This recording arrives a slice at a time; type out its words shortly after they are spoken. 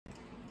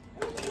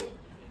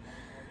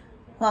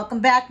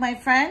Welcome back, my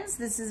friends.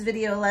 This is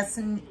video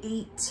lesson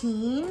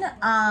 18.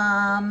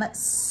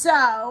 So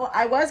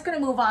I was going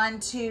to move on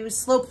to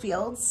slope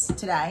fields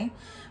today,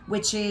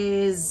 which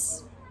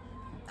is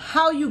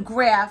how you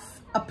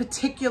graph a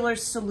particular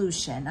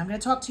solution. I'm going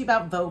to talk to you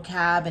about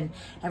vocab and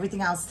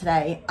everything else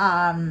today,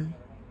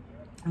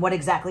 what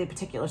exactly a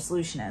particular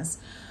solution is.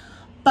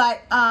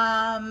 But,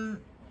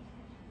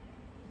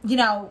 you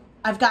know,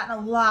 I've gotten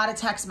a lot of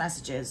text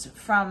messages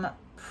from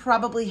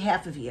probably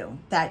half of you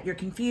that you're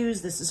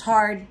confused. This is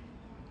hard.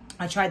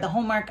 I tried the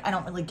homework. I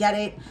don't really get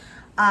it.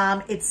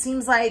 It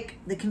seems like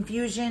the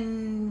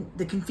confusing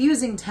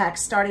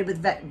text started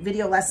with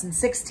video lesson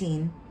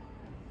 16.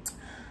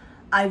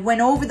 I went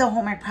over the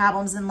homework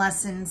problems in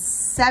lesson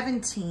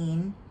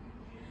 17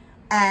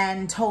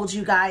 and told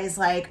you guys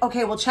like,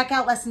 okay, well, check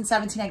out lesson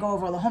 17. I go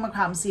over all the homework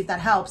problems, see if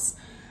that helps.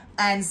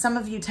 And some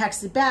of you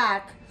texted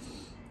back,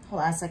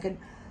 hold on a second.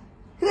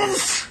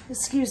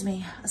 Excuse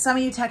me. Some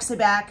of you texted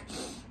back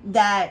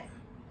that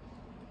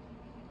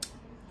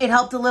it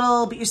helped a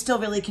little, but you're still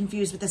really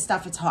confused with this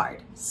stuff. It's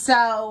hard.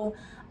 So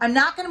I'm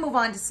not going to move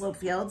on to slope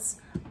fields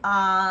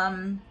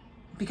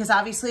because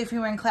obviously if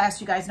you were in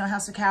class, you guys know how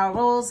Sakara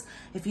rolls.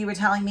 If you were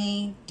telling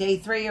me day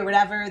 3 or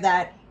whatever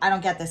that I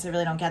don't get this, I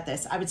really don't get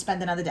this, I would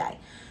spend another day.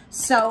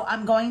 So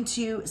I'm going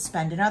to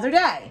spend another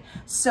day.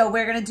 So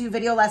we're going to do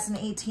video lesson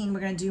 18.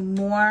 We're going to do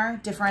more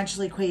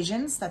differential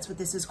equations. That's what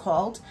this is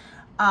called.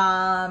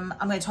 I'm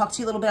going to talk to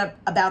you a little bit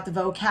about the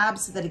vocab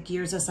so that it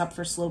gears us up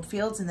for slope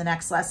fields in the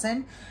next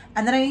lesson.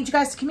 And then I need you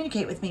guys to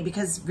communicate with me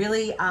because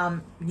really,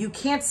 you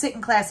can't sit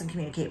in class and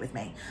communicate with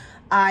me.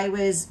 I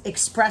was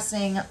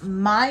expressing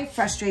my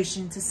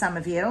frustration to some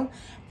of you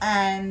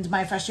and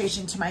my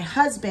frustration to my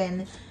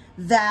husband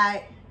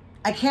that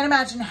I can't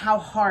imagine how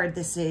hard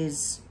this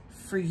is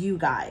for you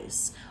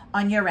guys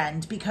on your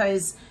end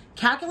because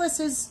calculus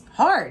is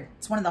hard.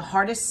 It's one of the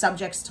hardest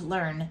subjects to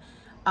learn,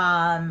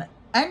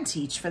 and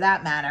teach for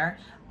that matter.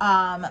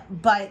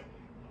 But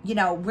you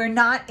know, we're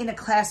not in a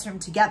classroom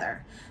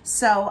together.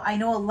 So I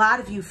know a lot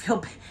of you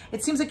feel,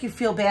 it seems like you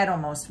feel bad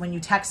almost when you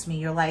text me.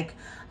 You're like,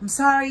 I'm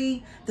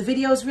sorry, the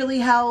videos really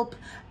help.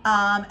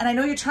 And I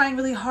know you're trying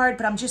really hard,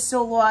 but I'm just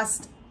so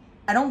lost.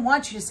 I don't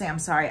want you to say I'm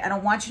sorry. I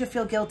don't want you to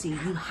feel guilty.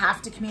 You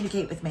have to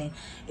communicate with me.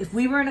 If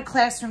we were in a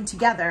classroom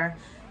together,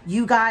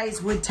 you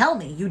guys would tell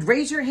me. You'd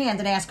raise your hand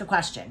and ask a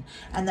question.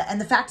 And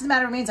the fact of the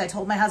matter remains, I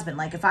told my husband,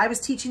 like, if I was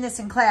teaching this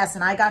in class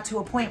and I got to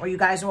a point where you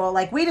guys were all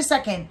like, wait a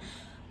second,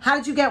 how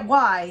did you get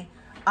Y?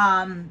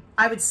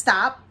 I would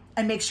stop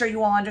and make sure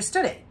you all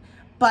understood it.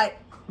 But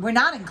we're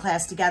not in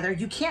class together.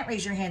 You can't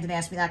raise your hand and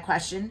ask me that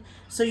question.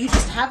 So you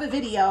just have a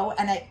video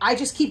and I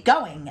just keep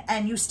going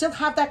and you still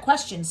have that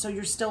question. So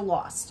you're still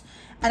lost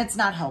and it's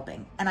not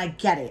helping. And I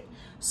get it.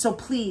 So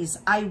please,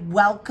 I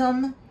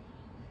welcome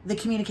the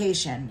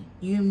communication.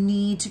 You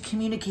need to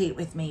communicate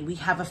with me. We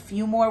have a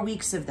few more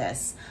weeks of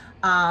this.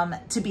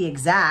 To be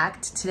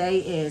exact, today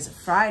is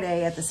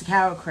Friday at the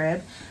Sakara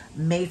crib,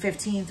 May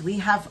 15th. We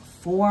have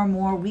 4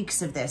 more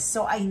weeks of this.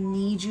 So I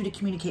need you to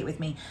communicate with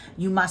me.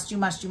 You must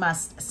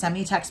send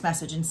me a text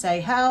message and say,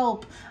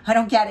 help, I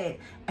don't get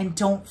it. And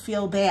don't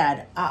feel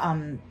bad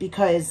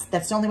because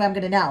that's the only way I'm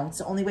going to know. It's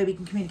the only way we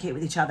can communicate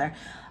with each other.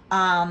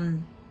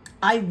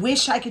 I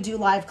wish I could do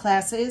live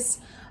classes.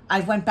 I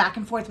went back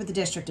and forth with the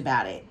district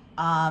about it.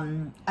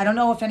 I don't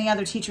know if any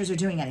other teachers are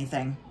doing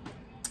anything.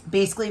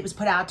 Basically, it was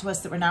put out to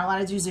us that we're not allowed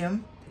to do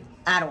Zoom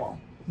at all.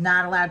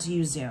 Not allowed to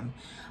use Zoom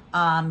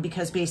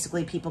because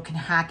basically people can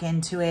hack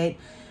into it.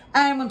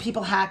 And when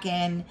people hack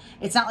in,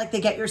 it's not like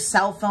they get your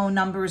cell phone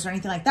numbers or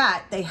anything like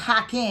that. They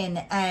hack in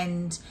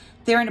and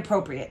they're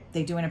inappropriate.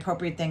 They do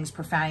inappropriate things,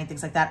 profanity,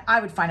 things like that. I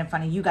would find it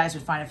funny. You guys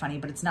would find it funny,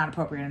 but it's not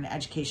appropriate on an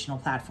educational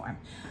platform.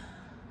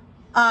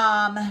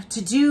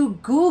 To do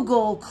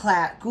Google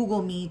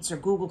Meets or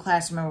Google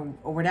Classroom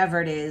or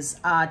whatever it is,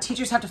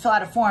 teachers have to fill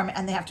out a form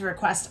and they have to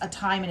request a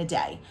time in a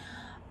day.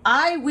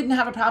 I wouldn't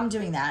have a problem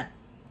doing that.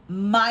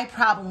 My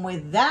problem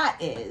with that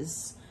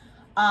is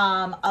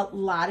a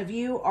lot of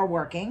you are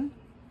working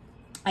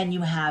and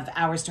you have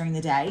hours during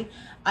the day.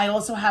 I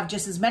also have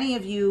just as many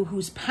of you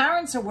whose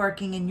parents are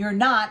working and you're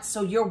not,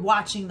 so you're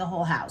watching the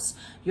whole house.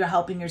 You're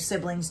helping your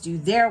siblings do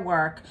their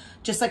work,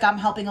 just like I'm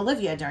helping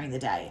Olivia during the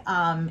day.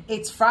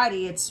 It's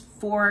Friday, it's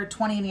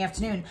 4:20 in the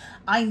afternoon.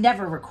 I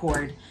never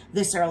record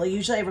this early.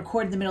 Usually I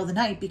record in the middle of the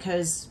night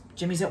because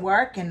Jimmy's at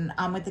work and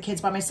I'm with the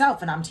kids by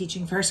myself and I'm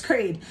teaching first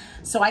grade.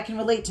 So I can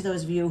relate to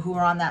those of you who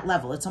are on that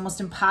level. It's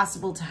almost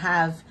impossible to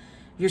have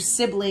your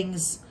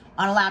siblings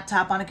on a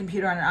laptop, on a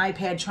computer, on an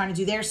iPad, trying to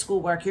do their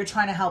schoolwork. You're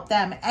trying to help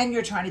them and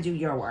you're trying to do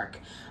your work.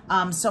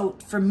 So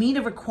for me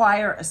to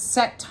require a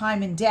set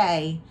time and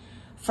day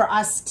for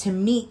us to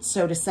meet,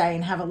 so to say,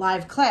 and have a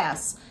live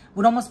class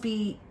would almost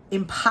be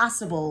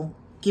impossible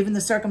given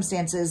the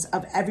circumstances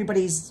of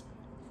everybody's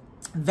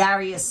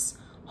various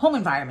home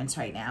environments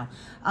right now.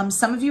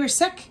 Some of you are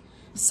sick.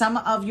 Some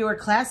of your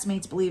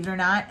classmates, believe it or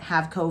not,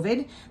 have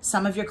COVID.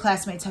 Some of your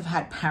classmates have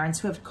had parents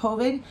who have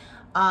COVID.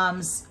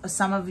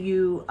 Some of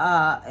you,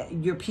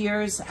 your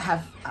peers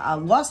have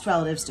lost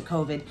relatives to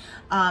COVID.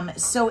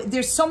 So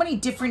there's so many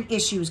different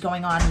issues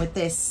going on with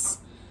this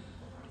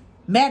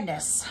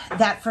madness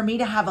that for me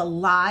to have a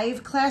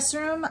live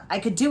classroom, I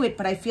could do it,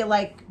 but I feel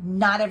like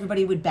not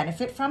everybody would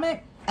benefit from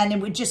it, and it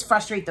would just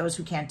frustrate those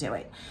who can't do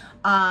it.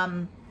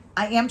 I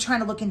am trying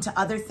to look into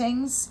other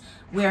things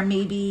where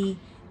maybe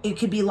it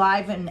could be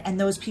live and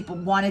those people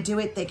want to do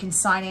it, they can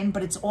sign in,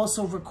 but it's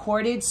also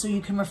recorded so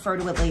you can refer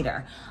to it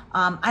later.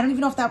 I don't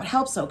even know if that would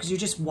help though, because you're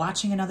just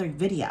watching another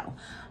video.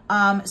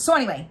 So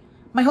anyway,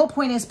 my whole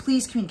point is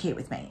please communicate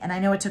with me. And I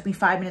know it took me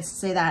 5 minutes to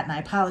say that, and I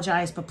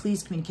apologize, but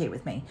please communicate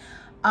with me.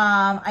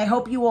 I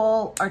hope you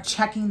all are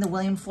checking the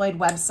William Floyd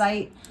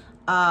website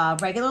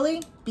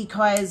regularly,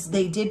 because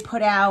they did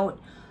put out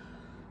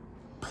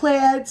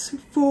plans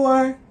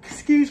for,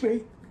 excuse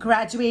me,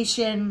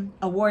 graduation,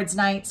 awards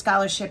night,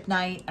 scholarship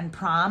night, and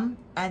prom.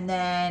 And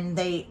then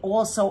they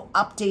also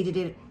updated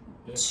it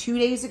 2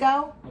 days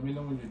ago. Let me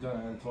know when you're done.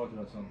 I gotta talk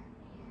about something.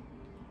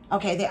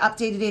 Okay, they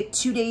updated it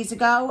 2 days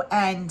ago,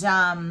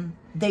 and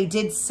they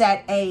did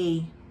set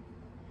a,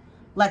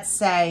 let's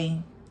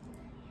say,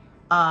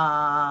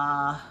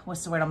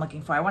 what's the word I'm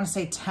looking for? I want to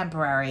say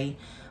temporary,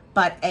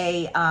 but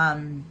a,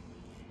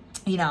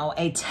 you know,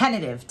 a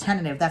tentative,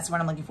 that's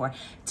what I'm looking for.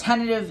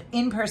 Tentative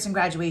in-person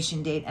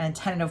graduation date and a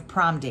tentative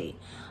prom date.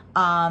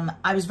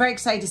 I was very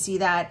excited to see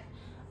that.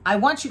 I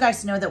want you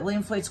guys to know that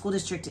William Floyd School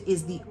District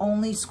is the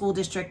only school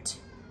district,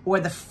 or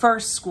the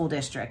first school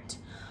district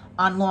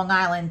on Long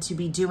Island, to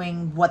be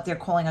doing what they're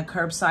calling a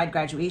curbside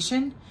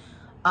graduation.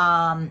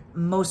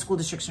 Most school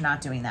districts are not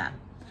doing that.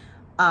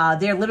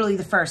 They're literally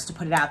the first to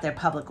put it out there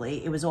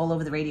publicly. It was all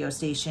over the radio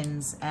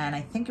stations, and I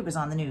think it was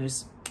on the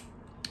news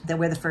that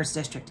we're the first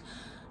district.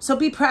 So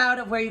be proud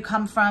of where you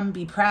come from.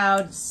 Be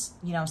proud,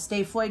 you know,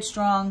 stay Floyd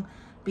strong,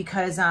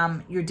 because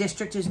your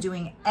district is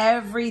doing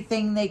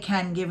everything they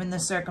can given the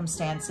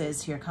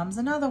circumstances. Here comes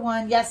another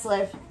one. Yes,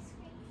 Liv.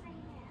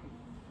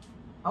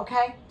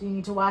 Okay. Do you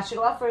need to wash it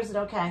off, or is it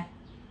okay?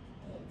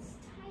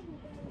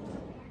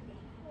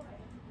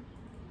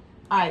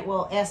 All right.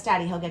 Well, ask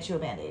Daddy. He'll get you a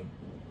Band-Aid.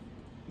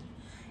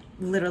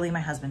 Literally, my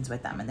husband's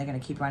with them, and they're going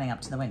to keep running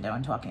up to the window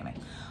and talking to me.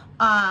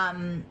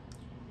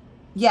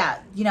 Yeah,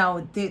 you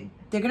know, they're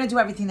going to do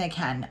everything they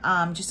can.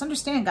 Just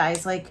understand,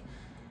 guys, like,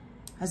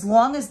 as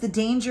long as the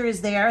danger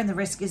is there and the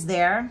risk is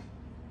there,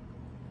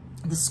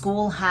 the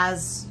school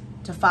has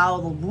to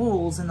follow the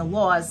rules and the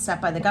laws set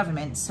by the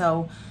government.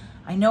 So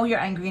I know you're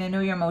angry, and I know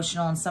you're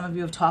emotional, and some of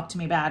you have talked to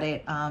me about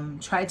it.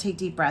 Try to take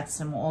deep breaths,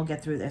 and we'll all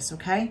get through this,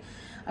 okay?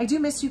 I do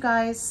miss you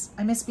guys.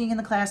 I miss being in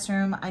the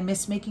classroom. I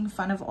miss making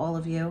fun of all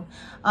of you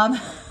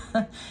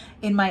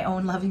in my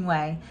own loving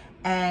way.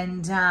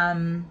 And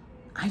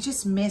I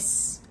just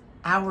miss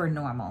our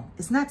normal.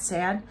 Isn't that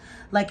sad?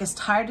 Like, as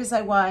tired as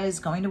I was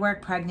going to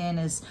work pregnant,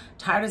 as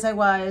tired as I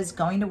was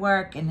going to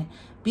work and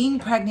being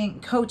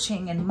pregnant,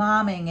 coaching and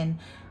momming, and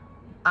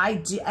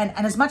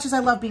and as much as I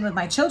love being with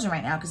my children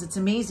right now, because it's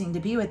amazing to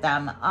be with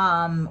them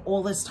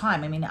all this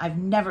time. I mean, I've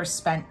never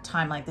spent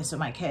time like this with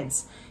my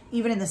kids.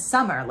 Even in the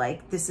summer,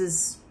 like, this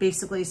is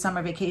basically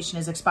summer vacation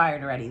is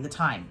expired already, the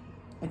time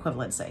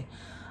equivalency.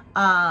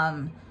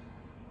 I'm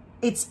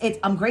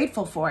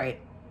grateful for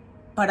it,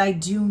 but I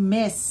do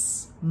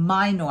miss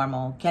my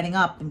normal, getting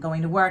up and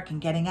going to work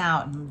and getting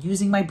out and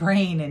using my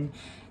brain and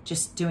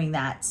just doing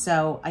that.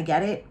 So I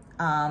get it.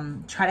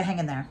 Try to hang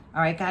in there.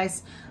 All right,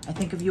 guys? I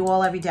think of you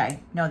all every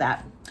day. Know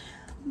that.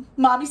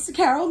 Mommy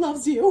Sakaro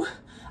loves you.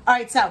 All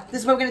right, so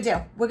this is what we're going to do.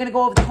 We're going to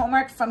go over the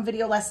homework from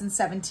video lesson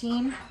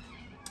 17.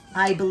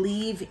 I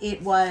believe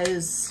it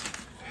was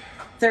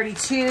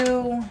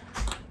 32.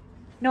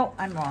 No,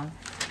 I'm wrong.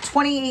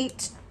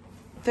 28,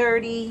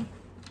 30,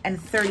 and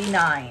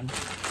 39.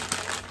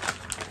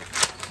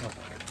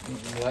 She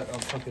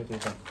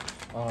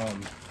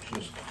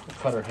just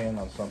cut her hand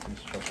on something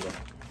special.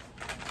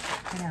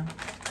 I know.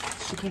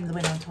 She came to the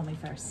window and told me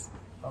first.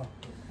 Oh.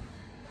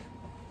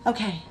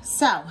 Okay,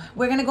 so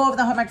we're going to go over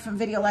the homework from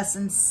video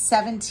lesson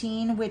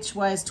 17, which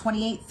was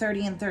 28,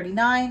 30, and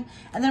 39.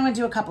 And then I'm going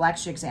to do a couple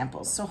extra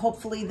examples. So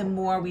hopefully the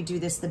more we do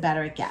this, the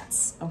better it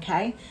gets.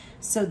 Okay,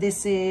 so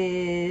this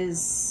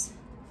is...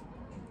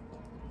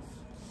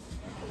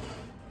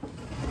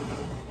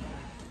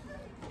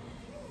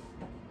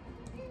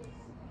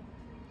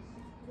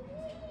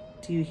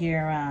 Do you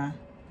hear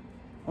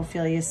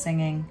Ophelia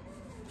singing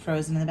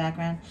Frozen in the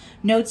background?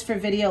 Notes for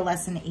video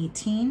lesson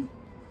 18.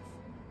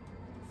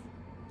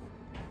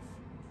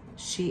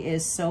 She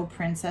is so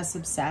princess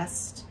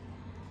obsessed.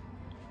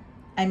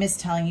 I miss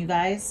telling you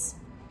guys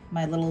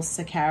my little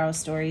Sakaro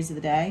stories of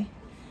the day,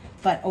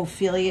 but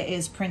Ophelia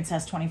is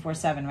princess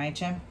 24/7, right,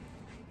 Jim?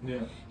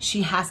 Yeah.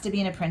 She has to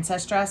be in a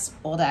princess dress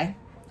all day,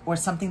 or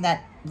something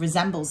that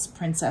resembles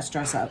princess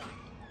dress up.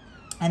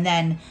 And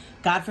then,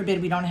 God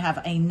forbid, we don't have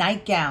a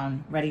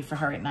nightgown ready for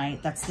her at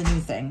night. That's the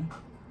new thing.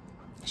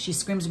 She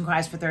screams and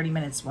cries for 30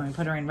 minutes when we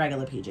put her in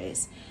regular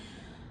PJs.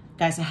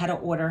 Guys, I had to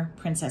order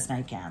princess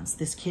nightgowns.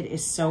 This kid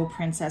is so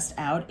princessed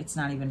out, it's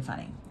not even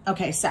funny.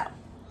 Okay, so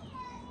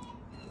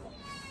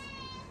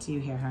Do you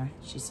hear her?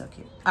 She's so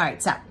cute. All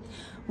right, so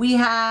we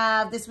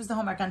have, this was the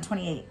homework on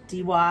 28.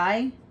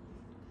 dy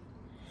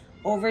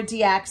over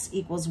dx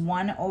equals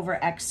 1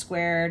 over x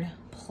squared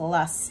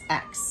plus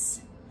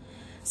x.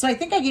 So I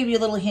think I gave you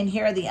a little hint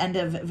here at the end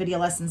of video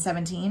lesson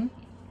 17.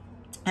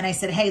 And I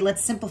said, hey,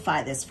 let's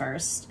simplify this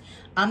first.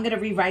 I'm going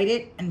to rewrite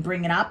it and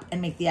bring it up and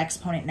make the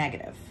exponent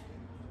negative.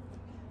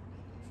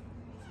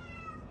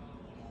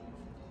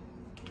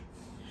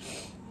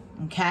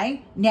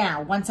 Okay,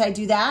 now once I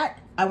do that,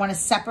 I want to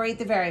separate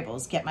the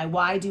variables, get my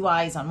y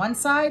dy's on one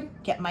side,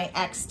 get my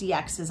x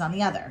dx's on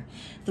the other.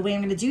 The way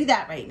I'm going to do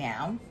that right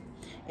now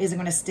is I'm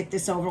going to stick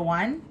this over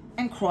 1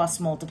 and cross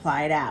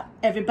multiply it out.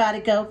 Everybody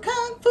go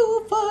kung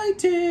fu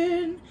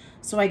fighting.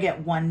 So I get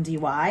 1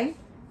 dy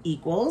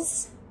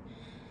equals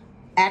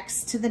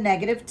x to the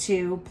negative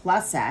 2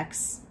 plus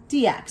x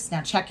dx.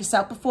 Now check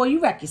yourself before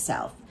you wreck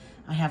yourself.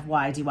 I have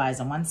y dy's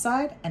on one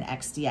side and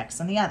x dx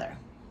on the other.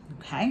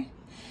 Okay,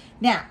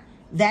 now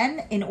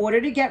then, in order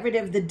to get rid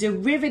of the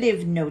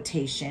derivative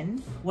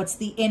notation, what's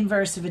the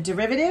inverse of a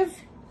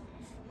derivative?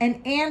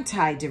 An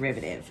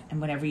antiderivative.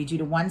 And whatever you do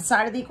to one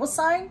side of the equal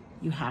sign,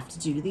 you have to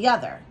do to the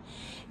other.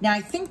 Now,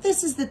 I think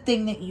this is the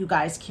thing that you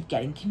guys keep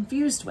getting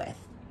confused with.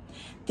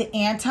 The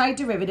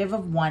antiderivative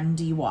of 1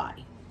 dy.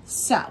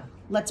 So,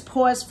 let's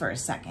pause for a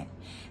second.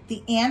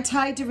 The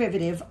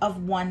antiderivative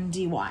of 1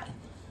 dy. Okay.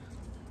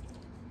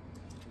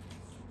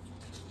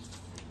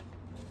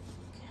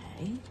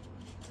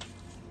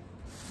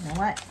 You know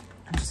what?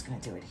 I'm just going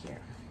to do it here.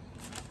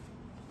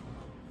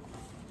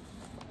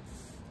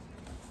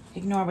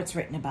 Ignore what's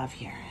written above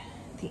here.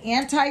 The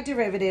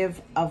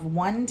antiderivative of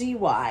 1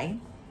 dy,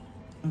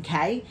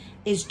 okay,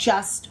 is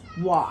just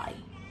y.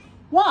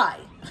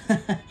 Why?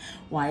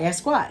 Why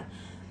ask why?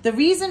 The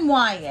reason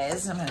why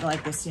is, I'm going to go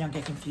like this so you don't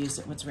get confused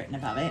at what's written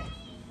above it.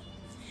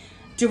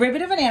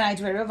 Derivative and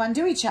antiderivative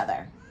undo each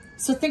other.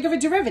 So think of a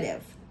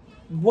derivative.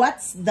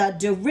 What's the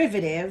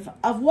derivative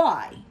of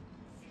y?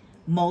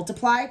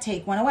 Multiply,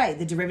 take 1 away.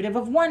 The derivative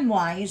of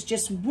 1y is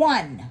just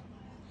 1.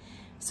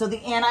 So the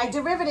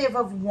antiderivative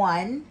of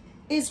 1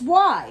 is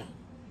y.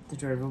 The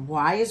derivative of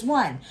y is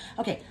 1.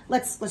 Okay,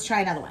 let's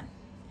try another one.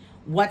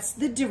 What's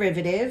the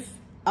derivative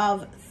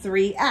of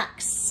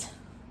 3x?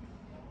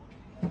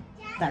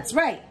 That's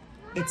right,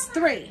 it's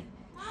 3.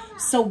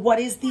 So what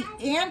is the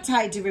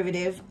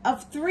antiderivative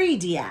of 3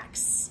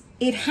 dx?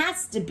 It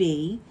has to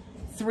be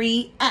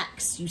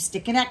 3x. You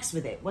stick an x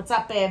with it. What's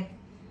up, babe?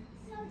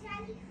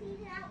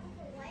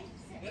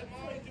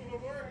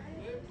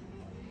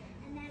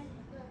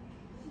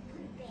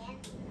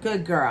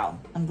 Good girl.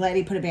 I'm glad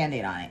he put a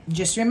Band-Aid on it.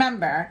 Just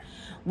remember,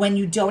 when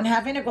you don't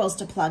have integrals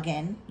to plug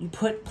in, you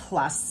put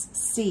plus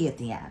c at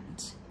the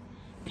end.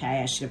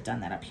 Okay, I should have done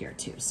that up here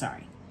too.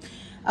 Sorry.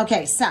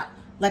 Okay, so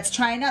let's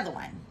try another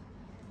one.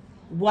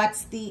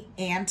 What's the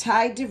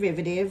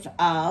antiderivative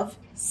of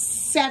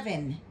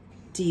 7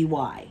 dy?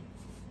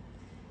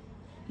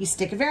 You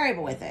stick a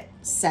variable with it.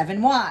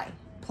 7y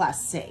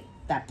plus c.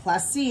 That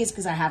plus c is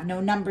because I have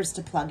no numbers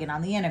to plug in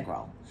on the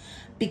integral.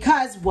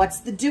 Because what's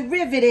the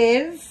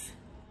derivative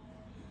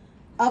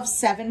of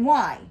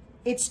 7y?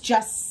 It's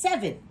just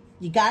 7.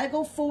 You got to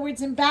go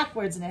forwards and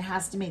backwards and it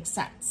has to make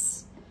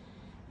sense.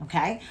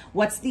 Okay?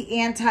 What's the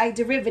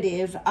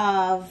antiderivative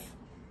of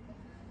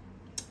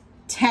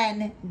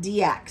 10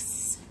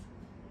 dx?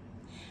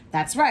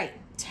 That's right,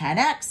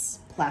 10x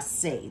plus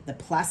c. The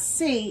plus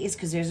c is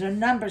because there's no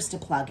numbers to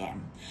plug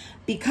in.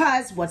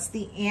 Because what's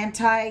the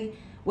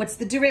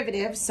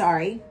derivative,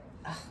 sorry.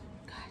 Oh,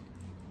 God.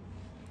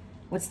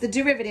 What's the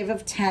derivative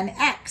of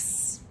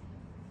 10x?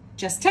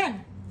 Just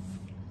 10.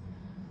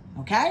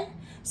 Okay?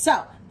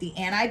 So, the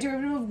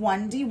antiderivative of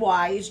 1 dy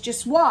is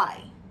just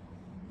y.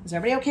 Is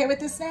everybody okay with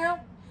this now?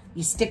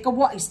 You stick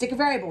a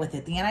variable with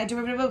it. The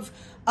antiderivative of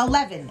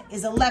 11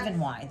 is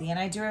 11y. The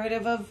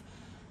antiderivative of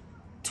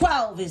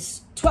 12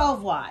 is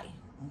 12y.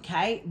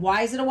 Okay?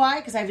 Why is it a y?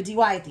 Because I have a dy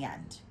at the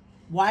end.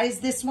 Why does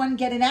this one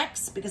get an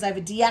x? Because I have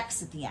a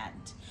dx at the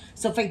end.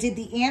 So if I did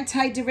the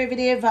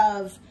antiderivative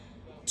of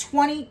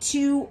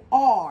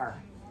 22r,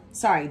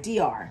 sorry,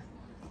 dr,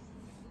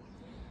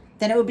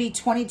 then it would be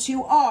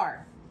 22r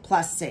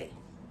plus c.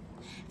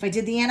 If I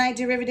did the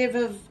antiderivative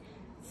of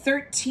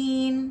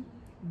 13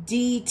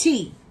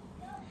 dt,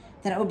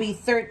 then it would be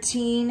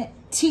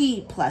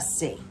 13t plus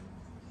c.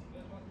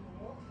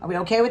 Are we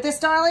okay with this,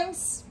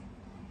 darlings?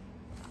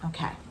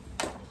 Okay.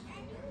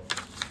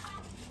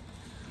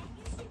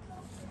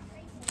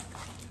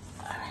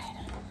 All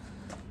right.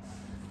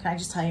 Can I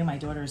just tell you, my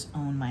daughters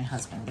own my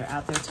husband. They're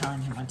out there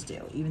telling him what to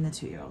do, even the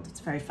 2-year-old. It's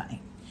very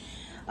funny.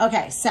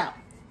 Okay, so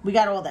we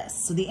got all this.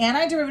 So the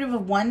antiderivative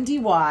of 1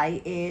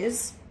 dy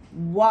is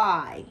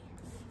y.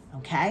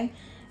 Okay?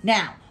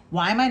 Now,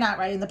 why am I not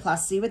writing the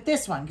plus c with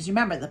this one? Because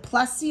remember, the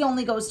plus c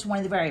only goes to one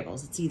of the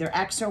variables. It's either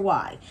x or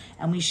y.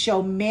 And we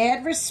show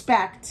mad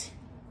respect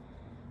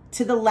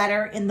to the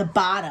letter in the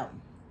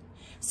bottom.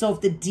 So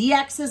if the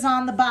dx is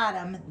on the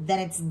bottom, then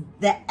it's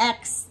the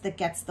x that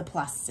gets the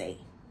plus c.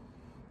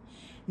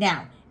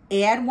 Now,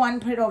 add 1,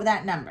 put it over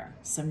that number.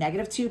 So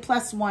 -2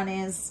 plus 1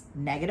 is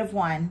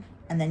 -1,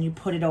 and then you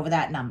put it over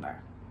that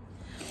number.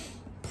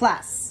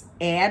 plus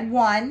add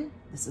 1.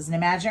 This is an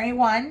imaginary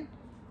 1.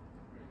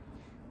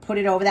 Put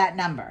it over that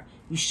number.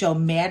 You show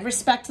mad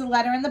respect to the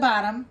letter in the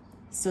bottom,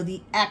 so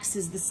the X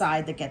is the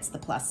side that gets the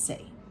plus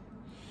C.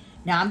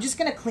 Now I'm just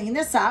going to clean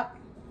this up.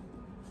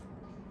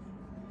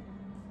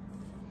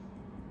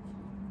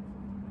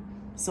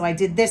 So I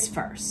did this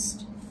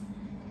first.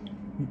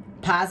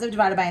 Positive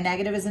divided by a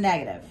negative is a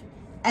negative.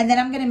 And then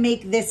I'm going to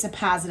make this a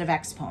positive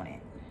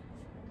exponent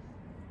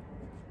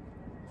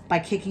by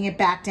kicking it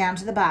back down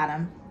to the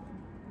bottom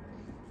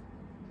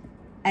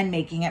and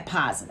making it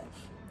positive.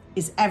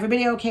 Is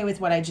everybody okay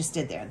with what I just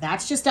did there?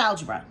 That's just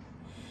algebra.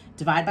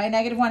 Divide by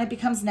 -1, it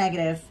becomes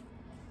negative.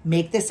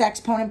 Make this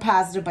exponent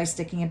positive by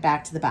sticking it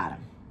back to the bottom.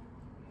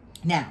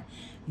 Now,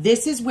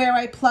 this is where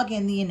I plug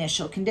in the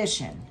initial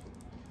condition.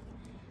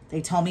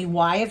 They told me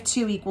y of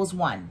 2 equals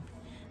 1.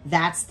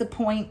 That's the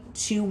point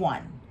 2,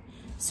 1.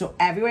 So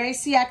everywhere I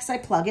see x, I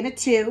plug in a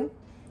 2.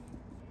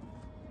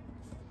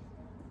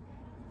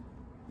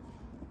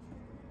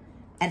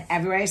 And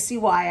everywhere I see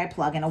y, I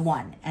plug in a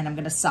 1. And I'm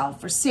going to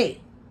solve for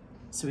c.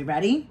 So we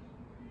ready?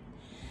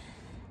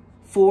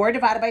 4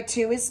 divided by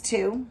 2 is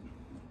 2.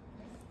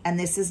 And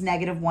this is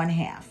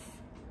 -1/2.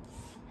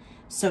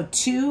 So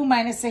 2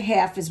 minus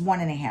 1/2 is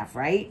 1.5,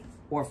 right?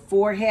 Or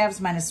 4/2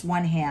 minus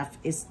 1/2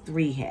 is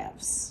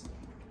 3/2.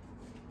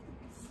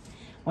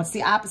 What's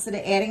the opposite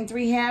of adding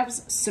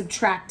 3/2?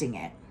 Subtracting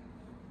it.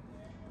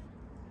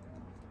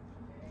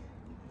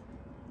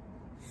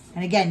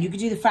 And again, you could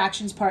do the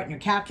fractions part in your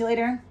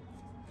calculator.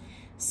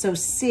 So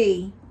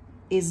C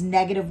is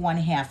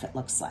 -1/2, it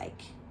looks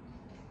like.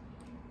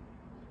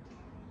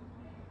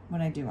 What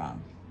did I do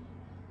wrong?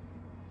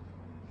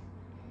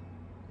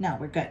 No,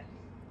 we're good.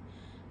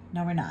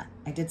 No, we're not.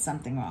 I did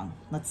something wrong.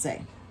 Let's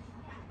see.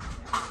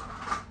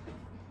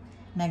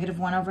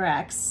 -1 over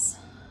x,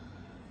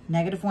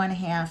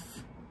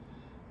 -1/2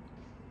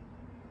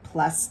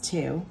 plus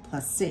 2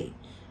 plus c.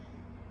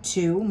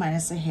 2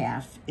 minus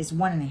 1/2 is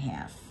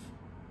 1.5.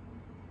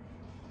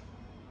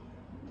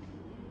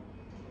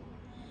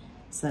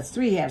 So that's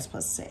 3/2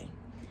 plus c.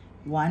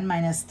 1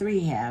 minus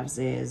 3/2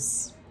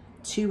 is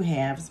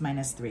 2/2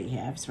 minus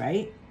 3/2,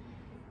 right?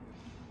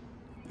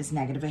 Is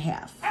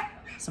 -1/2.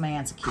 So my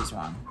answer Q is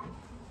wrong.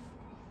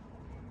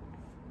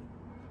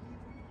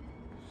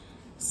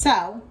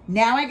 So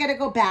now I got to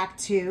go back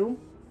to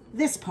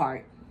this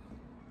part.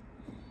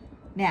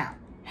 Now,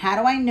 how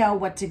do I know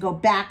what to go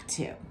back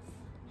to?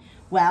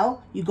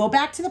 Well, you go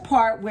back to the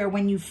part where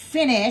when you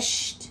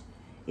finished,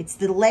 it's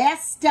the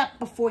last step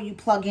before you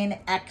plug in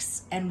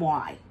X and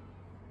Y.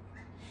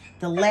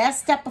 The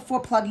last step before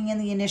plugging in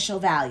the initial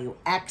value,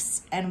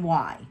 X and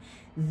Y.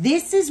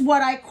 This is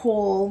what I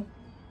call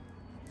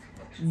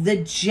the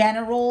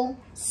general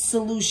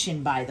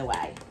solution, by the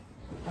way.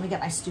 Let me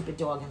get my stupid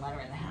dog and let her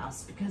in the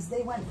house because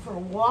they went for a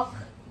walk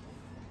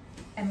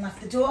and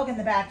left the dog in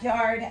the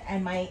backyard,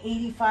 and my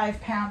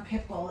 85-pound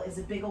pit bull is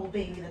a big old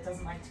baby that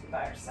doesn't like to be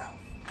by herself.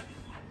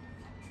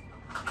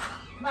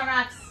 Come on,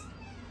 Rox.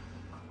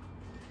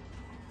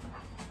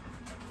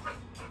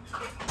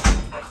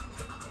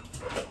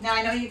 Now,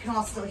 I know you can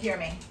all still hear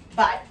me,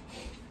 but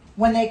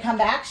when they come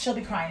back, she'll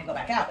be crying to go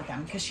back out with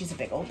them because she's a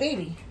big old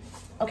baby.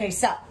 Okay,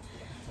 so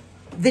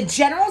the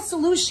general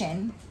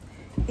solution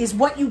is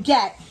what you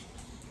get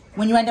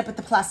when you end up with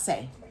the plus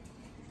C,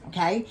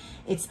 okay?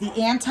 It's the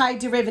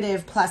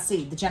antiderivative plus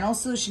C. The general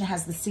solution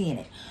has the C in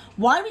it.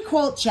 Why do we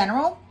call it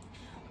general?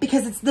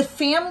 Because it's the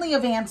family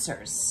of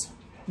answers.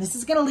 This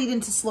is going to lead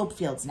into slope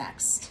fields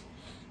next,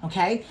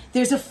 okay?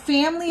 There's a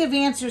family of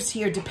answers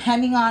here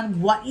depending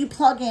on what you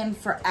plug in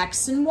for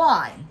X and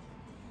Y,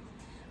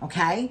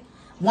 okay?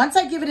 Once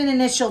I give it an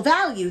initial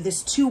value,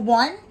 this 2,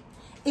 1,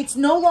 it's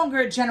no longer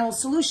a general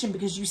solution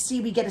because you see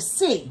we get a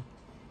C.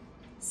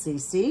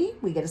 C,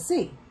 we get a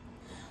C.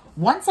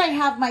 Once I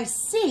have my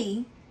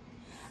C,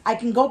 I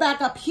can go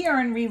back up here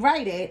and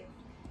rewrite it.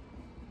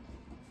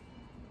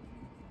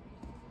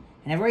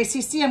 And everywhere I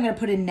see C, I'm going to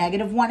put in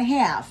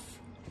 -1/2.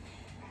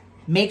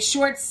 Make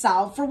sure it's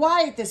solved for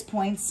Y at this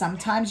point.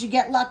 Sometimes you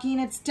get lucky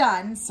and it's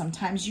done.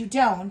 Sometimes you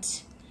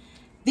don't.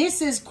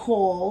 This is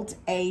called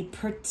a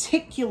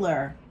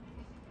particular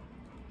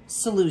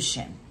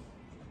solution.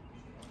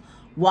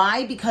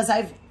 Why? Because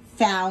I've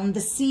found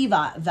the C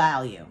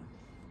value.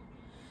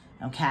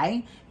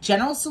 Okay?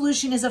 General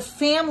solution is a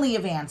family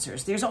of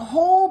answers. There's a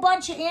whole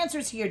bunch of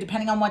answers here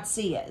depending on what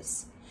C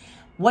is.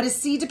 What does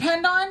C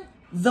depend on?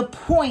 The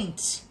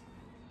point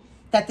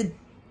that the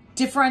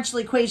differential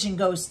equation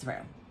goes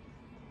through.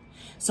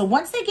 So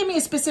once they give me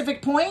a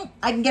specific point,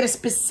 I can get a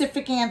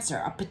specific answer,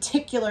 a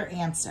particular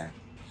answer.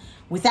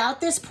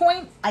 Without this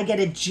point, I get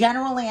a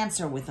general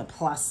answer with a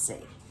plus C.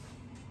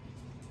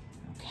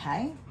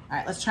 Okay? All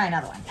right, let's try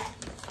another one.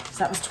 So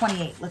that was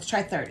 28. Let's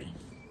try 30.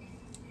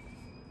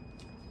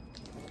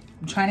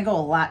 I'm trying to go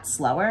a lot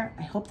slower.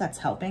 I hope that's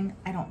helping.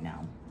 I don't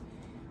know.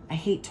 I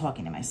hate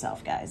talking to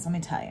myself, guys. Let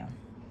me tell you.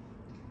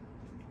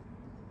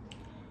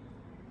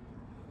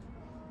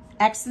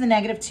 X to the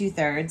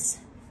 -2/3.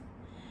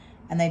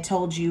 And they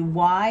told you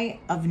y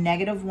of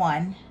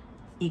 -1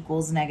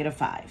 equals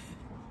 -5.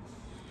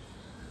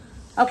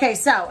 Okay,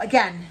 so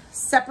again,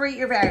 separate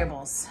your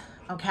variables.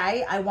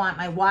 Okay, I want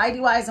my y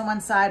dy's on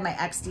one side, my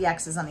x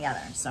dx's on the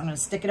other. So I'm going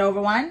to stick it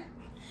over one.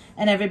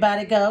 And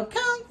everybody go,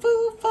 Kung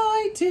Fu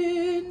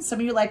fighting. Some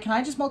of you are like, can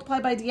I just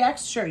multiply by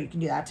dx? Sure, you can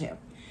do that too.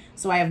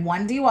 So I have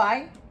 1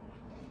 dy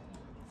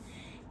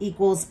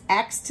equals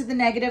x to the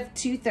negative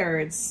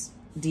 2/3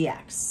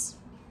 dx.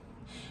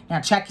 Now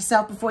check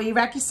yourself before you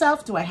wreck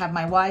yourself. Do I have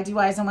my y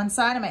dy's on one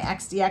side and my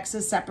x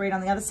dx's separate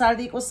on the other side of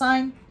the equal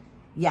sign?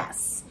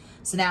 Yes.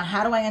 So now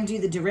how do I undo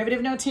the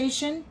derivative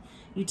notation?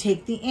 You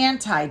take the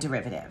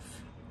antiderivative.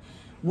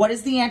 What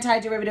is the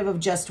antiderivative of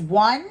just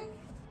 1?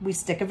 We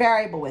stick a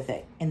variable with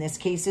it. In this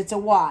case, it's a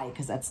y,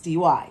 because that's dy.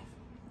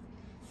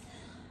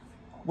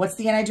 What's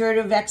the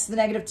antiderivative of x to the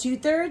negative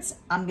 2/3?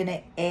 I'm going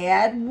to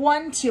add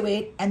 1 to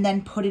it and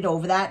then put it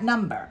over that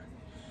number.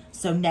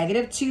 So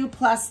negative 2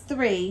 plus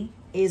 3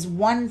 is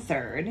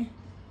 1/3.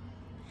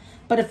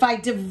 But if I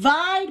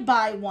divide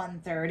by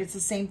 1/3, it's the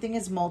same thing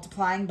as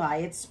multiplying by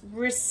its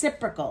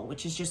reciprocal,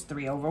 which is just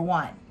 3 over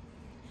 1.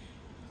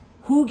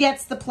 Who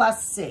gets the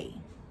plus c?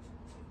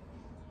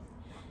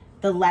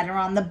 The letter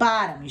on the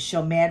bottom. You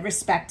show mad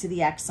respect to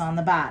the x on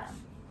the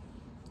bottom.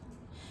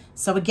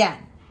 So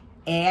again,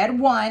 add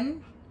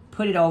 1,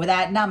 put it over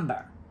that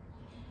number.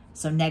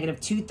 So negative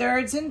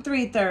 2/3 and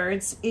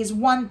 3/3 is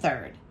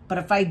 1/3. But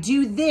if I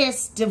do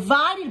this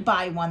divided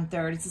by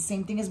 1/3, it's the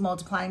same thing as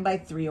multiplying by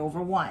 3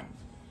 over 1.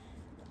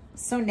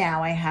 So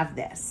now I have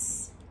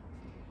this.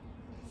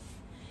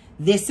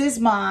 This is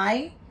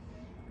my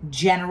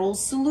general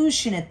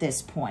solution at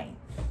this point.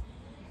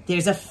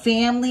 There's a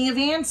family of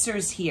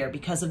answers here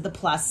because of the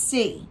plus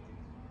c.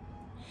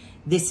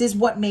 This is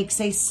what makes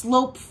a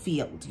slope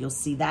field. You'll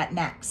see that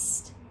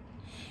next.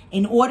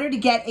 In order to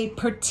get a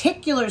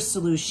particular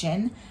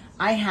solution,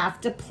 I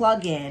have to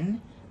plug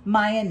in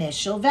my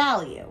initial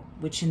value,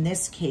 which in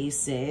this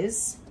case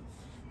is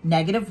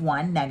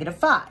 -1,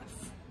 -5.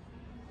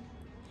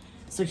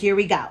 So here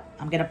we go.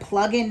 I'm going to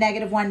plug in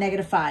 -1,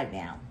 -5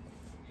 now.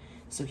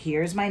 So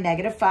here's my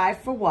 -5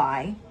 for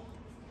y.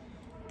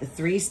 The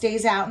 3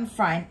 stays out in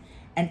front,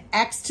 and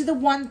x to the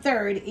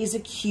 1/3 is a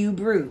cube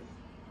root.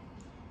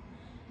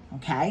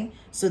 Okay,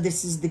 so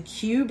this is the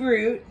cube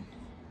root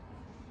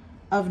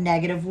of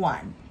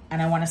 -1,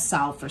 and I want to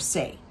solve for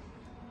c.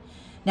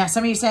 Now,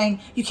 some of you are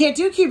saying, you can't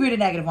do cube root of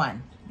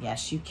 -1.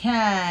 Yes, you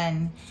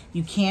can.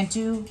 You can't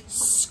do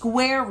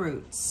square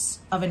roots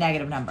of a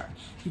negative number.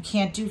 You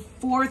can't do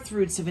 4th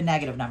roots of a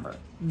negative number.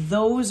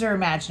 Those are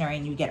imaginary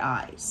and you get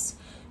i's.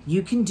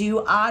 You can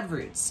do odd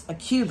roots, a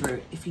cube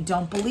root. If you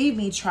don't believe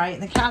me, try it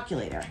in the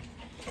calculator.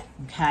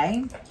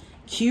 Okay?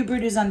 Cube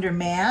root is under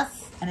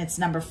math, and it's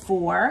number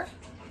 4.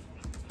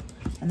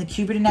 And the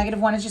cube root of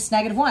 -1 is just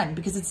 -1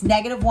 because it's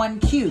 -1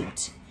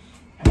 cubed.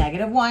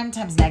 -1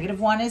 times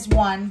 -1 is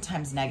 1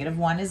 times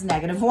 -1 is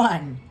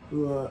 -1.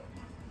 Ugh.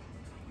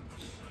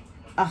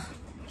 Ugh,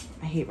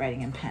 I hate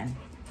writing in pen.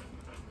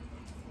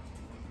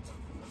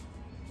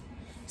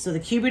 So the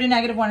cube root of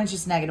 -1 is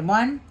just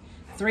 -1.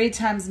 3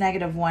 times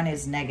 -1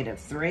 is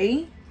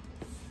 -3.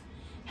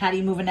 How do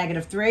you move a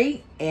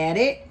 -3? Add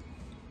it.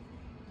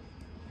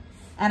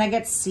 And I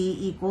get c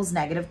equals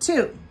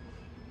 -2.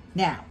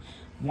 Now,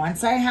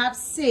 once I have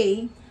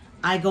c,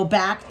 I go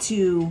back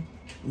to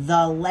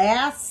the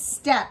last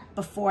step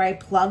before I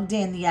plugged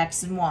in the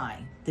x and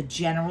y, the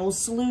general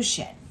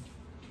solution.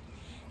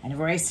 And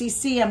where I see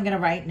c, I'm going to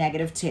write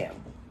 -2.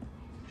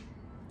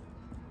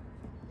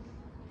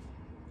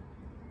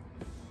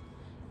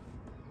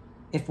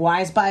 If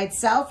y is by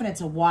itself and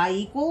it's a y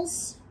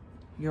equals,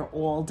 you're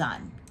all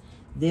done.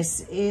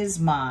 This is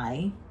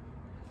my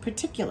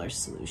particular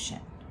solution.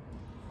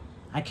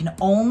 I can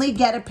only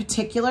get a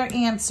particular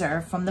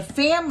answer from the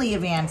family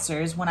of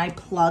answers when I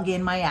plug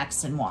in my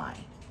x and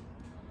y.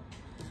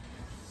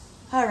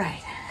 All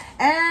right,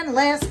 and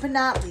last but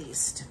not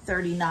least,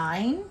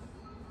 39.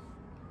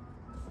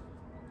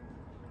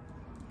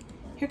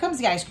 Here comes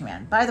the ice cream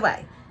man. By the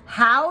way,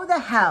 how the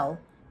hell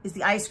is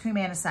the ice cream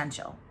man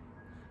essential?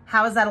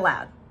 How is that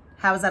allowed?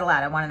 How is that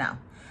allowed? I want to know.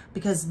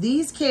 Because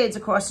these kids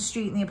across the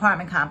street in the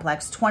apartment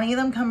complex, 20 of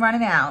them come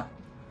running out.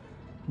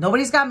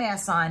 Nobody's got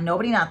masks on,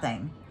 nobody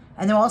nothing.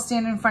 And they're all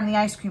standing in front of the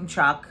ice cream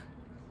truck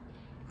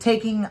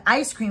taking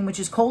ice cream, which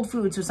is cold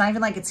food, so it's not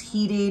even like it's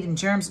heated and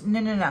germs. No,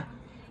 no, no.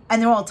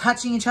 And they're all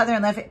touching each other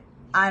and laughing.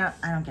 I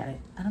don't get it.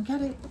 I don't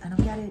get it. I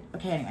don't get it.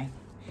 Okay, anyway.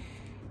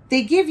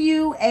 They give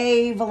you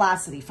a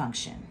velocity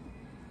function.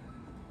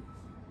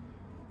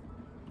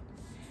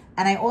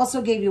 And I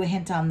also gave you a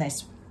hint on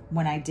this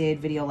when I did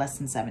video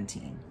lesson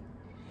 17.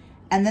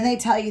 And then they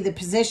tell you the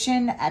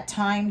position at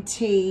time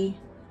t,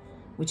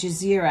 which is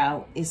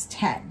 0, is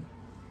 10.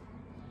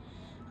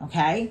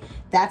 Okay?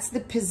 That's the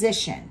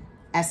position,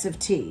 s of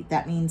t.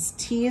 That means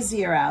t is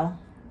 0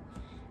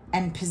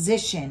 and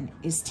position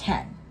is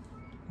 10.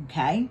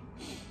 Okay?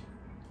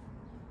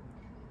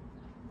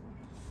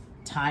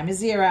 Time is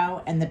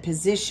 0 and the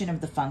position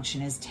of the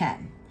function is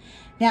 10.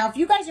 Now, if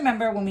you guys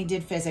remember when we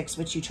did physics,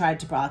 which you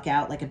tried to block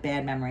out like a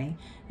bad memory,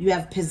 you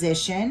have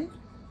position,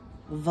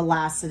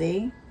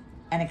 velocity,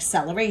 and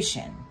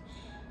acceleration.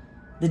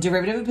 The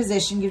derivative of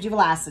position gives you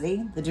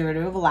velocity. The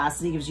derivative of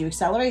velocity gives you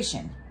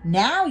acceleration.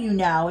 Now you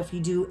know if you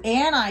do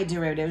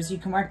antiderivatives, you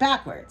can work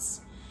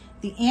backwards.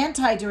 The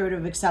antiderivative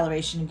of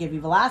acceleration would give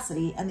you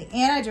velocity, and the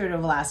antiderivative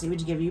of velocity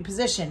would give you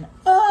position.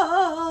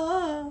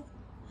 Ah.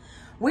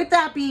 With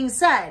that being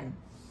said,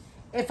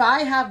 if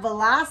I have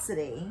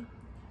velocity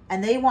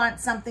and they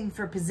want something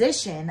for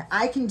position,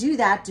 I can do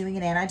that doing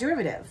an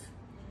antiderivative.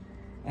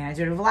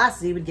 Antiderivative of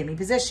velocity would give me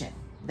position.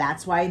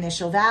 That's why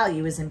initial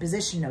value is in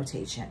position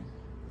notation.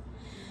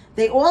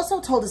 They also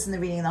told us in the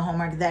reading of the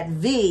homework that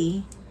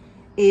V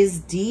is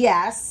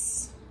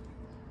ds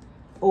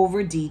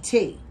over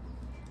dt.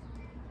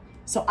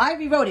 So I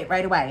rewrote it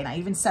right away, and I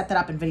even set that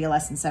up in video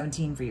lesson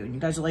 17 for you. And you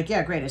guys are like,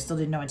 yeah, great, I still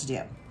didn't know what to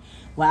do.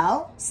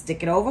 Well,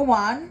 stick it over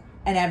 1,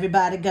 and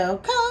everybody go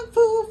kung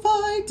fu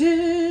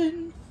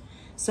fighting.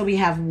 So we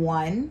have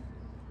 1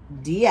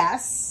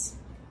 ds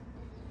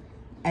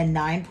and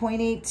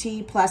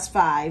 9.8t plus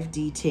 5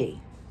 dt.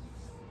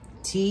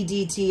 T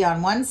dt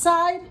on one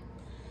side,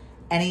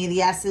 any of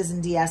the s's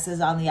and ds's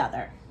on the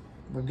other.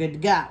 We're good to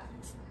go.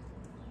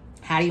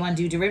 How do you want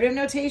to do derivative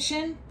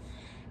notation?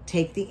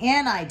 Take the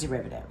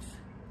antiderivative.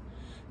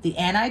 The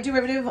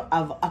antiderivative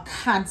of a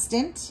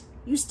constant,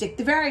 you stick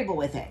the variable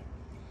with it.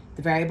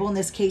 The variable in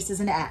this case is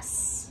an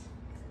s.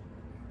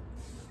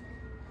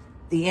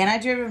 The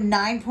antiderivative of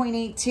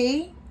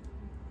 9.8t,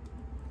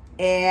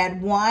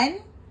 add 1,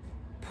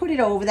 put it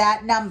over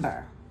that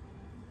number.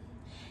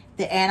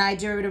 The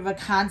antiderivative of a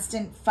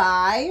constant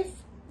 5,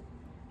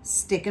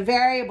 stick a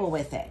variable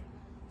with it.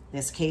 In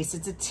this case,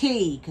 it's a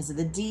t because of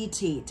the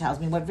dt. It tells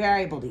me what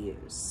variable to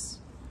use.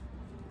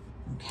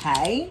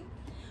 Okay.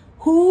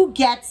 Who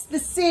gets the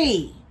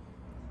c?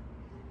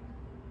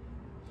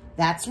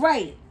 That's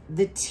right.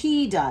 The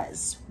t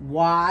does.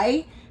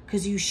 Why?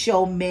 Because you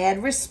show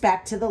mad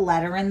respect to the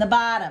letter in the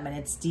bottom, and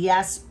it's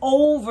ds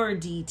over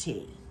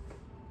dt.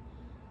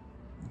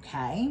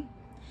 Okay.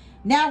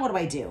 Now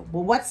what do?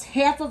 Well, what's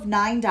half of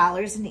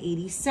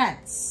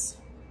 $9.80?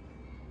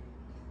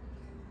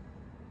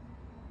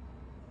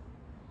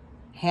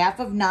 Half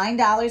of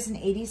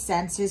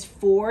 $9.80 is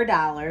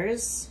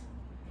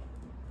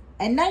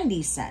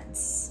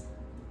 $4.90.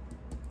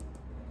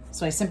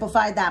 So I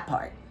simplified that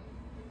part.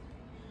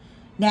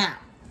 Now,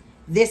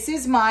 this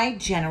is my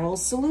general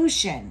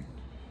solution.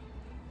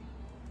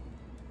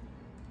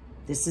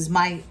 This is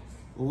my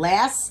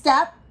last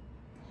step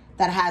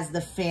that has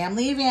the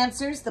family of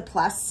answers, the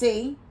plus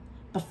C,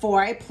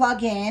 before I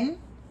plug in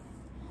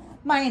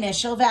my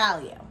initial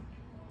value.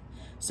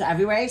 So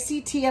everywhere I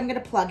see T, I'm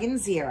going to plug in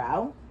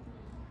 0.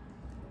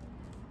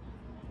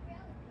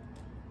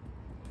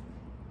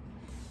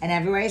 And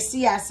everywhere I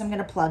see S, I'm going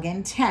to plug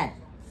in 10.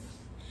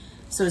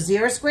 So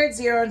 0 squared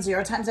 0, and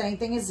 0 times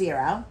anything is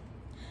 0.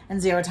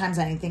 And 0 times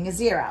anything is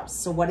 0.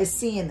 So what is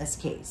C in this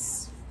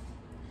case?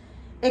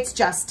 It's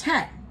just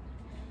 10.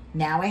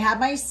 Now I have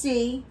my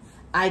C.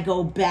 I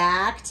go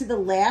back to the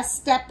last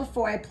step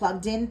before I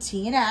plugged in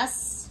T and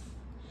S.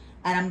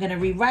 And I'm going to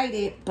rewrite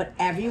it, but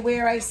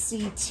everywhere I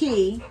see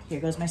T,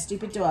 here goes my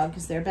stupid dog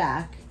because they're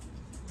back,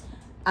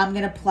 I'm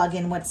going to plug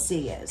in what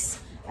C is.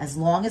 As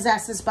long as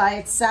S is by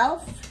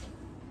itself,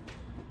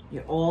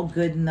 you're all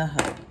good in the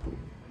hood.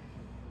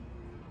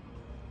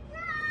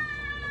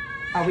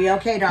 Are we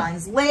okay,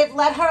 darlings? Liv,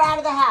 let her out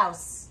of the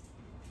house.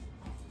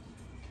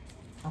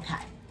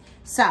 Okay.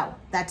 So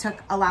that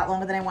took a lot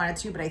longer than I wanted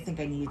to, but I think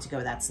I needed to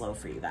go that slow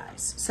for you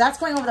guys. So that's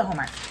going over the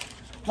homework.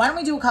 Why don't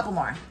we do a couple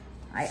more?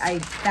 I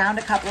found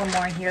a couple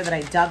more here that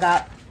I dug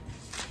up.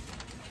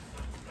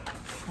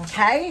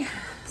 Okay.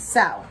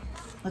 So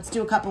let's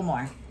do a couple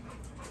more.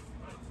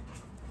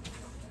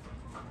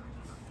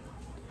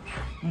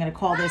 I'm going to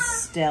call this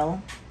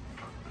still.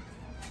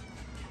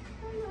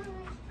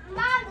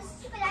 Mom, the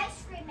stupid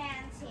ice cream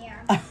man's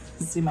here.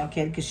 See my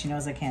kid because she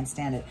knows I can't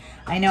stand it.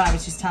 I know, I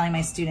was just telling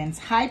my students,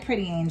 hi,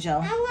 pretty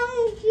angel. I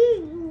want to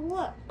do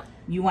work.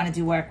 You want to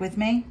do work with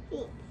me?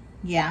 Yeah.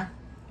 Yeah.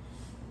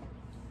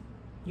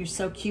 You're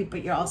so cute,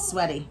 but you're all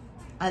sweaty.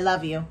 I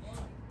love you.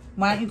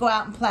 Why don't you go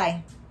out and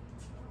play?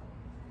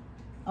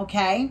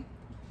 Okay?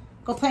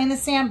 Go play in the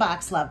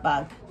sandbox, love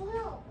bug.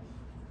 No.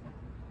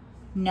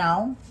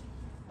 No?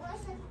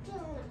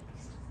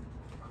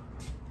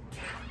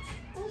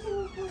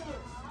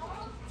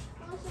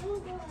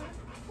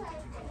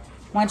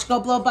 Why don't you go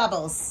blow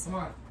bubbles? Come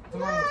on.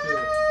 Come on, kid.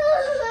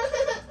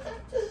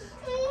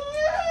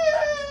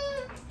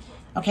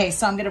 Okay,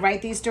 so I'm going to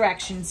write these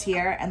directions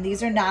here, and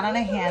these are not on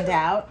a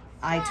handout.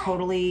 I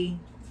totally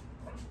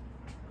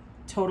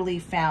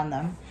found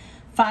them.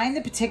 Find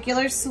the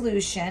particular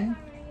solution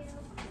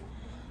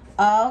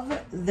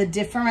of the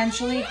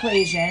differential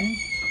equation.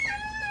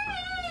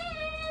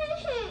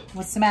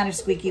 What's the matter,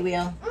 squeaky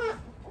wheel?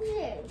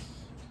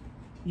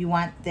 You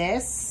want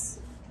this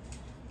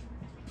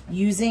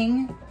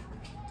using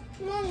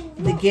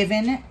the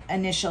given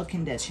initial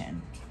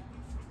condition.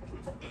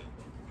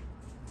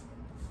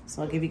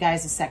 So I'll give you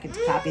guys a second to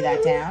copy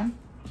that down.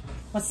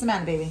 What's the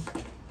matter, baby?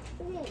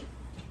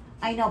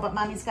 I know, but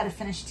Mommy's got to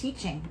finish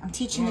teaching. I'm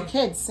teaching the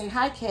kids. Say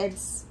hi,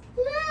 kids.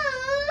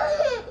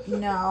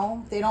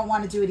 No, they don't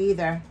want to do it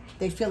either.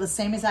 They feel the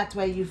same exact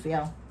way you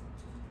feel.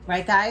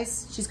 Right,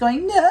 guys? She's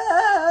going,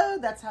 no!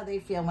 That's how they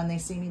feel when they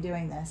see me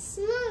doing this.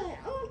 Mommy,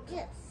 I want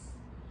this.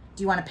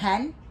 Do you want a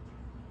pen?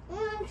 I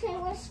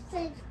want to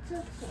take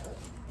purple.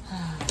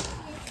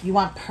 You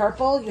want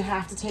purple? You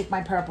have to take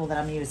my purple that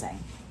I'm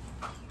using.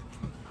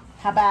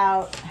 How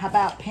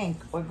about pink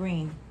or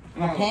green?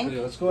 You want pink?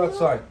 Let's go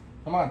outside.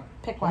 Come on.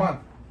 Pick one. Come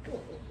on.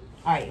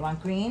 All right, you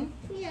want green?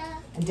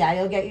 Yeah. And Daddy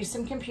will get you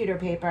some computer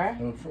paper.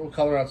 We'll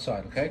color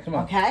outside, okay? Come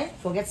on. Okay,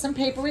 go get some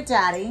paper with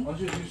Daddy. Why don't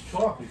you use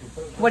chalk? You can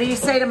put it. What do you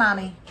say to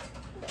Mommy?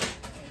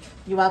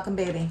 You're welcome,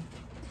 baby.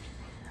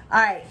 All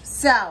right,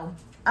 so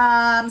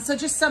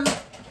just some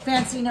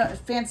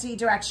fancy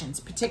directions.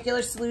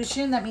 Particular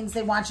solution, that means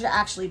they want you to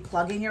actually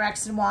plug in your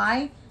X and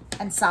Y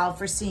and solve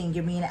for C and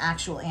give me an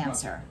actual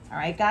answer. All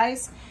right,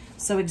 guys?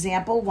 So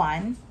example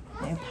 1,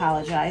 I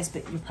apologize,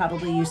 but you're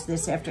probably used to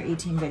this after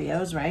 18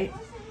 videos, right?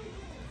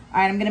 All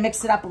right, I'm gonna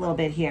mix it up a little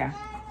bit here.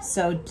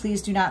 So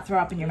please do not throw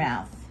up in your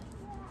mouth.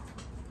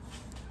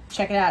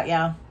 Check it out,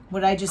 y'all.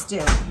 What did I just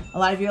do? A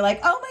lot of you are like,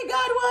 oh my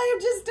God, why?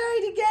 I'm just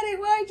starting to get it.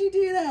 Why'd you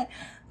do that?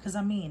 Because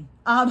I'm mean.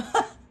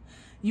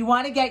 You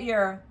want to get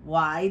your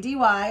y dy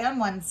on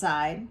one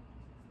side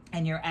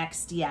and your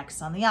x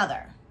dx on the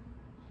other.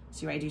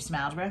 See where I do some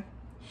algebra?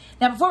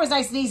 Now, before it was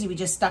nice and easy. We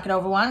just stuck it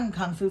over one and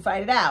kung fu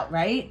fight it out,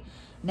 right?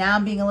 Now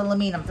I'm being a little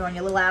mean. I'm throwing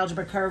you a little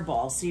algebra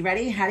curveball. So you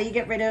ready? How do you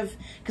get rid of,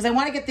 because I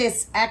want to get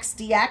this x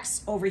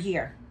dx over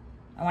here.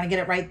 I want to get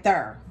it right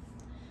there.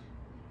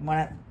 I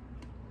want to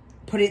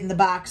put it in the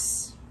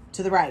box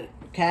to the right,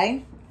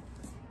 okay?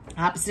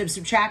 Opposite of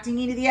subtracting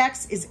e to the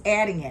x is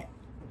adding it.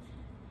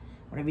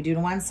 Whatever you do to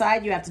one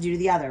side, you have to do to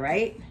the other,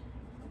 right?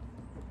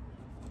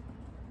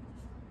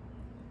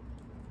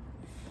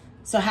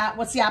 So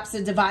what's the opposite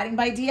of dividing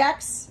by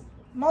dx?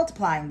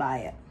 Multiplying by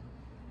it.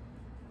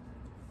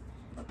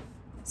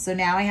 So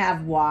now I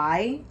have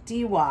y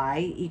dy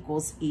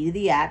equals e to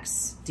the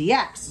x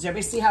dx. Does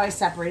everybody see how I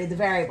separated the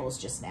variables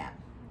just now?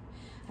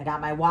 I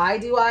got my y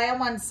dy on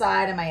one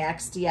side and my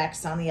x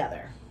dx on the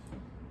other.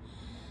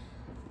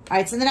 All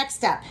right, so the next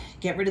step,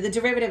 get rid of the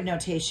derivative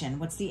notation.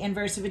 What's the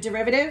inverse of a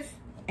derivative?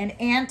 An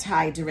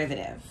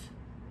antiderivative,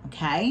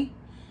 okay?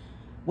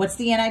 What's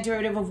the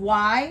antiderivative of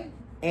y?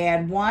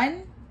 Add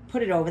 1,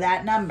 put it over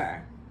that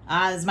number.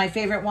 This is my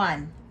favorite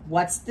one.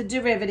 What's the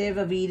derivative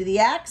of e to the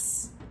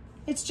x?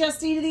 It's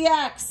just e to the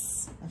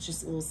x. That's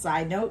just a little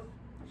side note.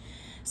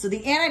 So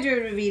the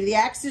antiderivative of e to the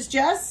x is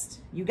just,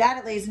 you got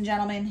it, ladies and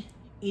gentlemen,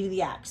 e to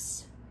the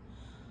x.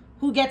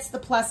 Who gets the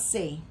plus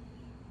c?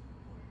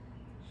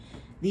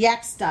 The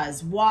x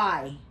does.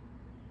 Why?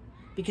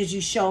 Because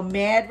you show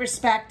mad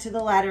respect to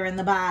the letter in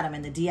the bottom,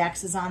 and the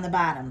dx is on the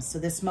bottom. So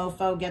this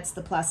mofo gets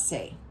the plus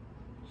c.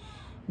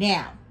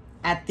 Now,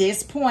 at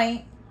this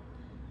point,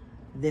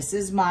 this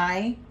is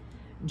my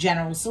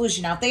general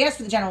solution. Now, if they ask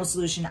for the general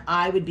solution,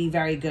 I would be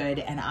very good,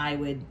 and I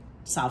would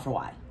solve for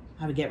y.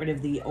 I would get rid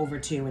of the over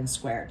 2 and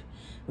squared,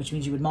 which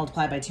means you would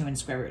multiply by 2 and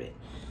square root it.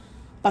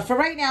 But for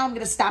right now, I'm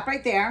going to stop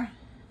right there,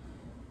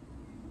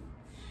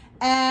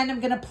 and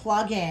I'm going to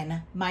plug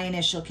in my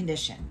initial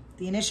condition.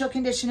 The initial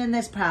condition in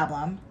this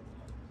problem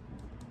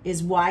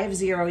is y of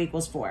 0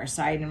 equals 4.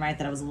 Sorry, I didn't write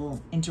that. I was a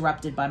little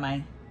interrupted by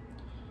my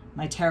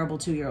terrible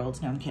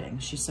 2-year-old. No, I'm kidding.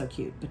 She's so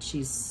cute, but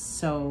she's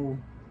so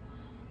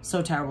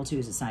terrible too,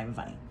 it's not even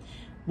funny.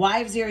 Y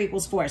of 0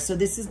 equals 4. So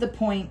this is the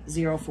point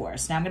 0, 4.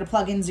 So now I'm going to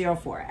plug in 0,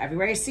 4.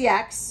 Everywhere I see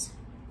x,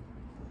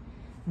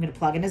 I'm going to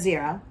plug in a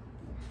 0.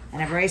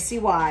 And everywhere I see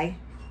y,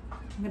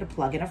 I'm going to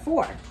plug in a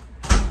 4.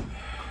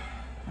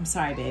 I'm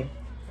sorry, babe.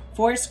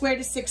 4 squared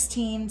is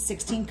 16.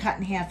 16 cut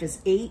in half is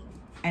 8.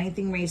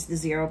 Anything raised to the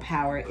 0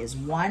 power is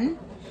 1.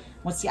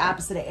 What's the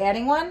opposite of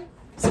adding 1?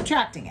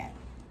 Subtracting it.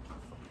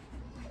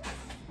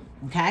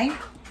 Okay?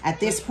 At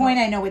this point,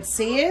 I know what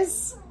C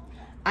is.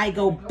 I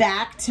go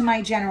back to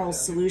my general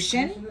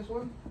solution,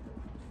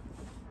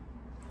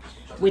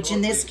 which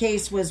in this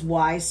case was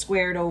y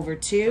squared over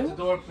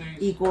 2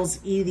 equals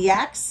e to the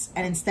x.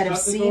 And instead of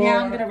C now,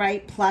 I'm going to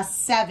write plus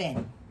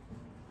 7.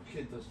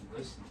 Kid doesn't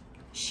listen.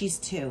 She's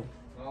 2.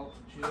 Well,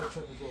 she doesn't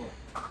shut the door.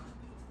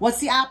 What's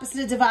the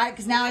opposite of divide?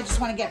 Because now I just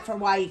want to get for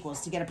y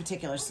equals to get a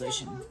particular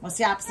solution. What's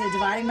the opposite of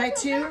dividing by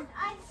 2?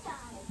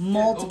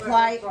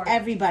 Multiply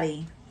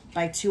everybody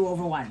by 2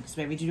 over 1. Because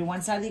whatever you do to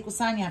one side of the equal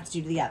sign, you have to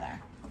do to the other.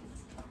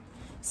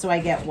 So I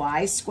get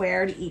y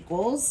squared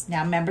equals,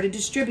 now remember to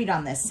distribute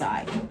on this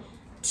side.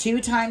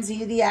 2 times e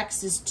to the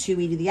x is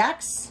 2e to the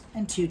x,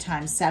 and 2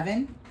 times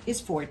 7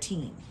 is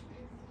 14.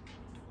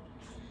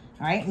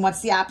 All right, and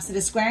what's the opposite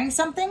of squaring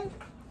something?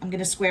 I'm going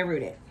to square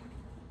root it.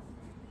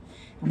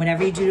 And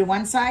whatever you do to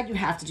one side, you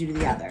have to do to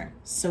the other.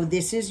 So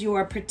this is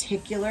your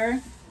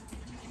particular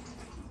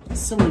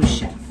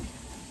solution.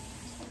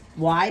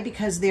 Why?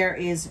 Because there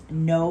is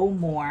no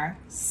more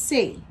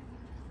c.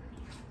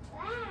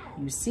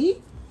 You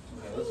see?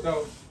 Let's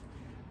go.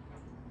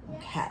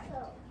 Okay.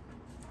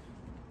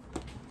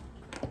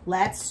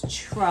 Let's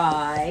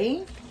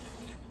try.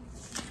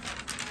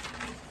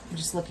 I'm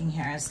just looking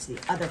here as to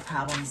the other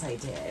problems I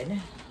did.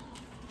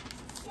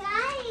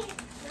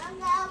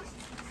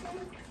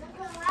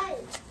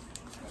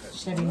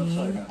 Should I be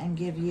mean and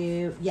give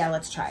you, yeah,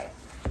 let's try it.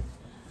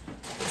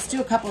 Let's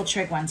do a couple of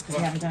trig ones because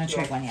we haven't done a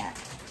trig one yet.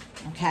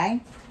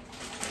 Okay?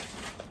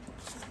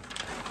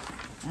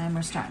 And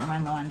we're starting to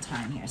run low on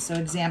time here. So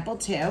example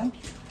 2.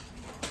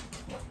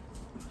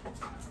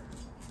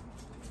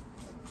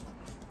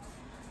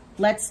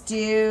 Let's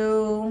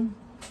do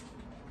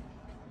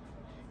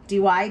dy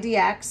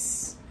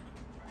dx.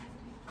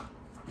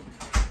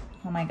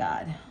 Oh my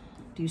God.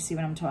 Do you see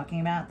what I'm talking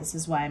about? This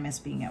is why I miss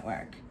being at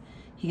work.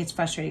 He gets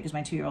frustrated because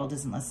my 2-year-old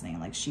isn't listening.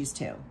 Like, she's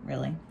 2.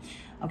 Really?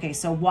 Okay,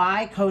 so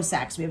y cos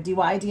x. We have dy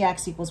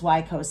dx equals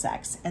y cos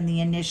x. And the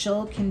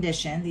initial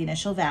condition, the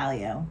initial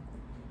value,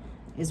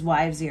 is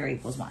y of 0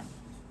 equals 1.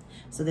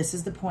 So this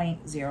is the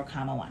point 0,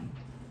 comma 1.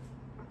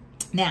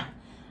 Now,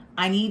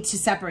 I need to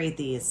separate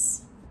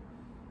these.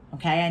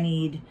 Okay, I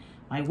need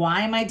my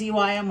y and my dy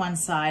on one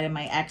side and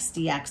my x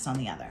dx on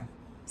the other.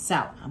 So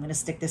I'm going to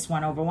stick this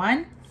 1 over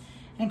 1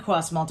 and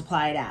cross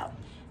multiply it out.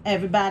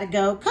 Everybody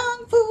go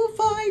kung fu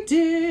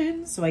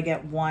fighting. So I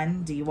get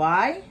 1 dy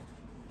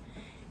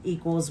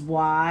equals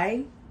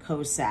y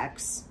cos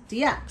x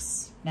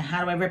dx. Now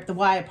how do I rip the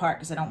y apart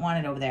because I don't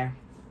want it over there?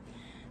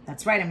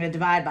 That's right, I'm going to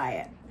divide by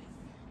it.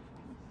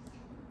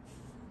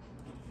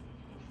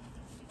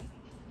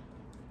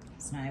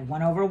 So now I have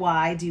 1 over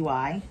y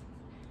dy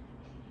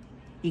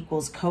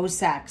equals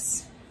cos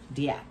x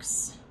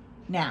dx.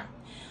 Now,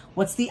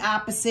 what's the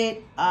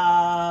opposite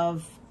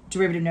of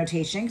derivative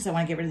notation? Because I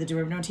want to get rid of the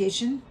derivative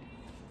notation.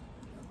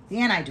 The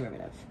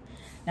antiderivative.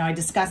 Now, I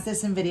discussed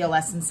this in video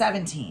lesson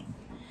 17.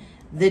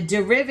 The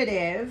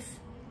derivative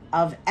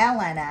of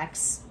ln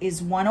x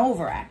is 1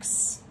 over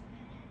x.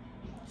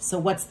 So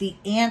what's the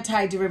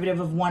antiderivative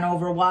of 1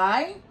 over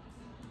y?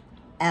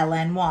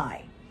 ln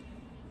y.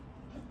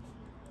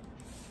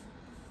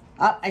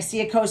 Oh, I see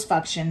a cos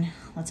function.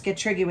 Let's get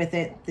tricky with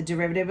it. The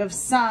derivative of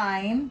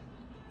sine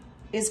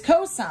is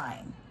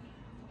cosine,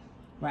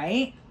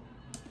 right?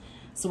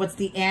 So what's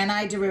the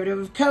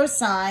antiderivative of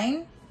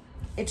cosine?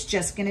 It's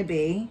just going to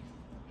be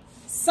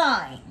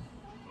sine.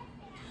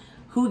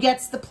 Who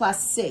gets the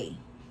plus c?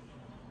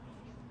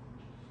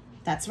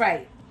 That's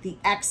right, the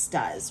x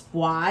does.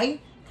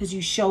 Why? Because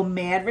you show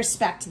mad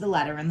respect to the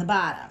letter in the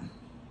bottom.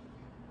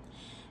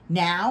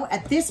 Now,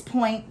 at this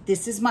point,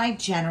 this is my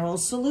general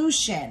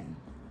solution,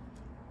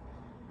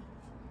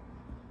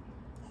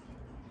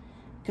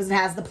 because it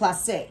has the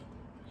plus c.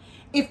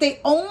 If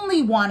they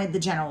only wanted the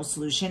general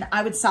solution,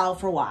 I would solve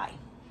for y.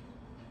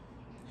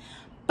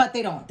 But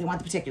they don't. They want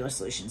the particular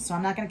solution. So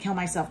I'm not going to kill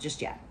myself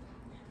just yet.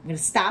 I'm going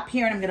to stop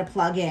here and I'm going to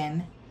plug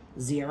in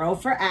 0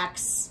 for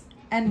x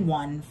and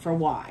 1 for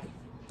y.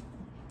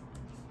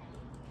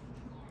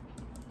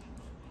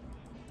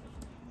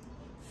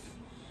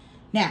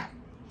 Now,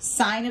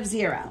 sine of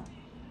 0.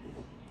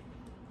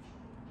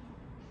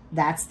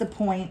 That's the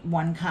point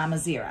 1 comma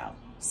 0.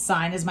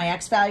 Sine is my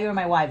x value or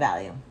my y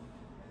value?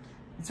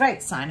 That's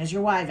right, sine is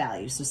your y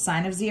value. So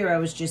sine of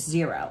 0 is just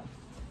 0.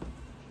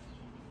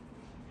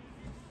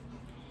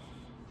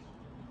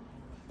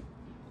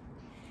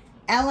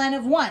 ln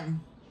of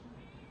 1.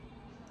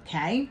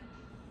 Okay?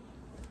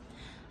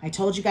 I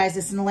told you guys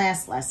this in the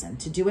last lesson.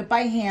 To do it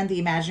by hand, the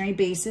imaginary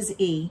base is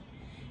e.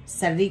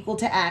 Set it equal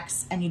to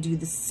x, and you do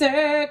the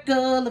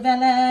circle of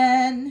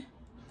ln.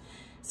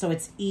 So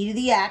it's e to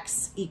the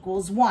x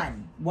equals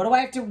 1. What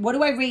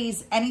do I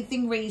raise?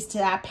 Anything raised to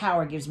that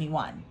power gives me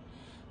 1.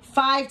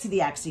 5 to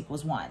the x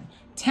equals 1.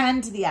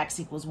 10 to the x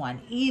equals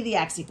 1. E to the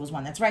x equals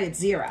 1. That's right, it's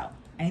 0.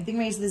 Anything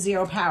raised to the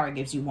 0 power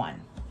gives you 1.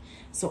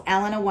 So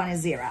ln of 1 is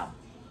 0.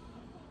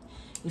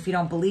 If you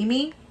don't believe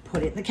me,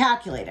 put it in the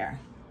calculator.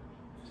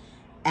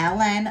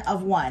 ln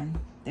of 1,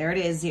 there it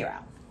is, 0.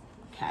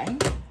 Okay?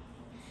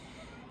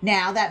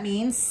 Now that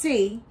means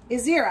c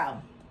is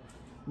 0.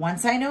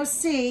 Once I know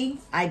c,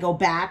 I go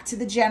back to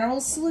the general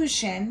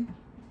solution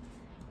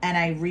and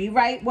I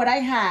rewrite what I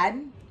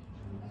had,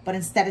 but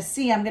instead of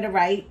c, I'm going to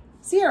write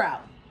 0.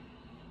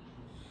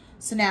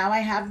 So now I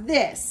have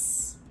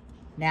this.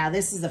 Now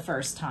this is the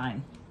first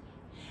time.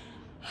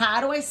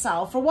 How do I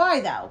solve for y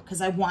though?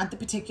 Because I want the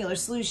particular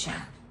solution.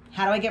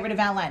 How do I get rid of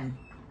ln?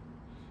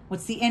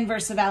 What's the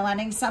inverse of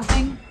lning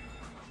something?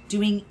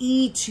 Doing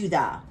e to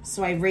the.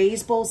 So I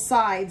raise both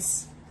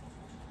sides,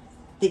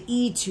 the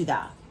e to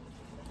the.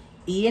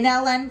 E and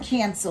ln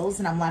cancels,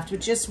 and I'm left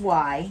with just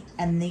y,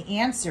 and the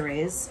answer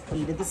is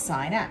e to the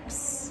sine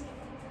x.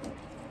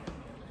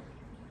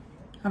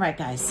 All right,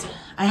 guys.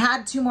 I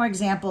had 2 more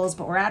examples,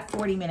 but we're at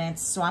 40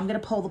 minutes, so I'm going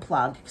to pull the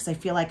plug because I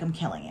feel like I'm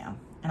killing you,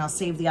 and I'll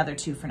save the other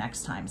 2 for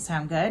next time.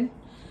 Sound good?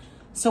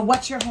 So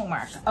what's your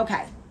homework?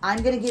 Okay,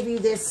 I'm going to give you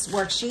this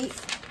worksheet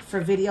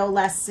for video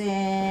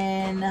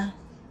lesson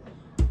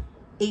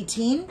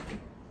 18,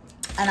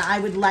 and I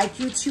would like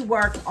you to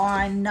work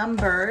on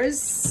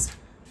numbers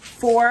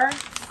 4,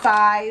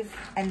 5,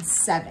 and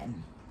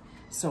 7.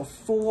 So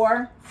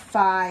 4,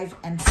 5,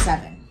 and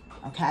 7,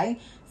 okay?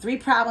 3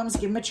 problems,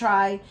 give them a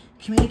try.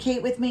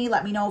 Communicate with me,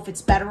 let me know if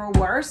it's better or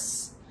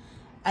worse,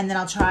 and then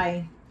I'll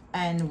try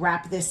and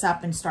wrap this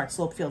up and start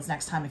slope fields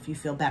next time if you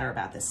feel better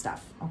about this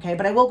stuff, okay?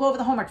 But I will go over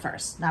the homework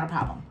first, not a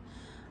problem.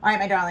 All right,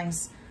 my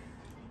darlings.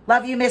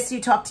 Love you, miss you.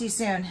 Talk to you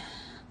soon.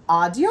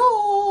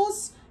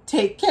 Adios.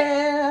 Take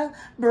care.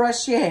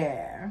 Brush your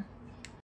hair.